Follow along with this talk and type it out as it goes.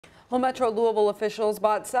Well, Metro Louisville officials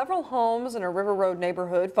bought several homes in a River Road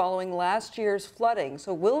neighborhood following last year's flooding.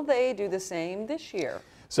 So will they do the same this year?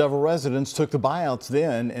 Several residents took the buyouts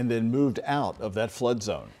then and then moved out of that flood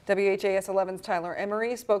zone. WHAS 11's Tyler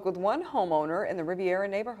Emery spoke with one homeowner in the Riviera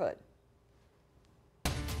neighborhood.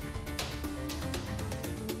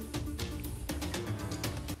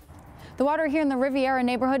 The water here in the Riviera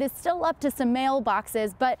neighborhood is still up to some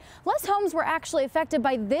mailboxes, but less homes were actually affected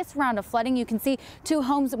by this round of flooding. You can see 2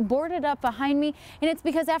 homes boarded up behind me, and it's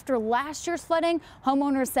because after last year's flooding,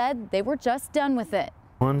 homeowners said they were just done with it.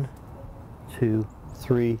 1, 2,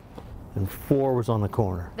 3, and 4 was on the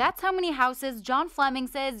corner. That's how many houses John Fleming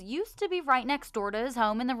says used to be right next door to his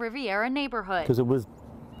home in the Riviera neighborhood. Because it was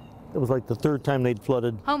like the 3rd time they'd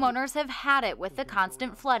flooded. Homeowners have had it with the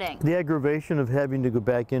constant flooding. The aggravation of having to go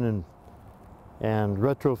back in and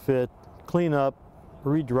retrofit, clean up,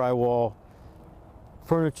 re-drywall,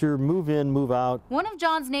 furniture, move in, move out. One of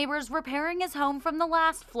John's neighbors repairing his home from the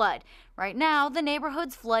last flood. Right now, the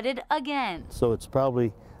neighborhood's flooded again. So that's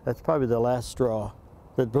probably the last straw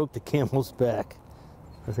that broke the camel's back.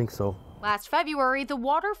 I think so. Last February, the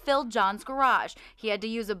water filled John's garage. He had to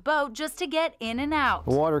use a boat just to get in and out.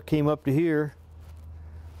 The water came up to here,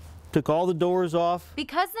 took all the doors off.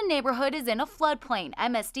 Because the neighborhood is in a floodplain,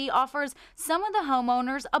 MSD offers some of the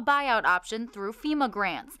homeowners a buyout option through FEMA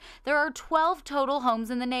grants. There are 12 total homes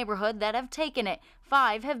in the neighborhood that have taken it.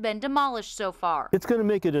 5 have been demolished so far. It's going to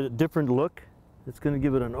make it a different look. It's going to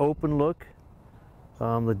give it an open look.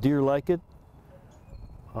 The deer like it.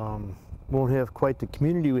 Won't have quite the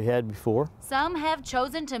community we had before. Some have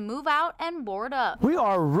chosen to move out and board up. We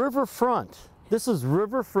are riverfront. This is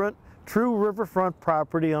riverfront, true riverfront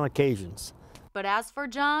property on occasions. But as for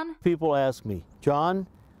John, people ask me, John,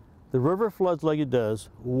 the river floods like it does,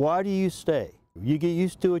 why do you stay? You get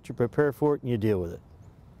used to it, you prepare for it, and you deal with it.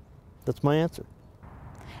 That's my answer.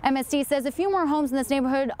 MSD says a few more homes in this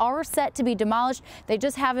neighborhood are set to be demolished. They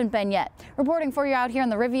just haven't been yet. Reporting for you out here in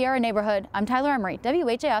the Riviera neighborhood, I'm Tyler Emery,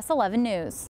 WHAS 11 News.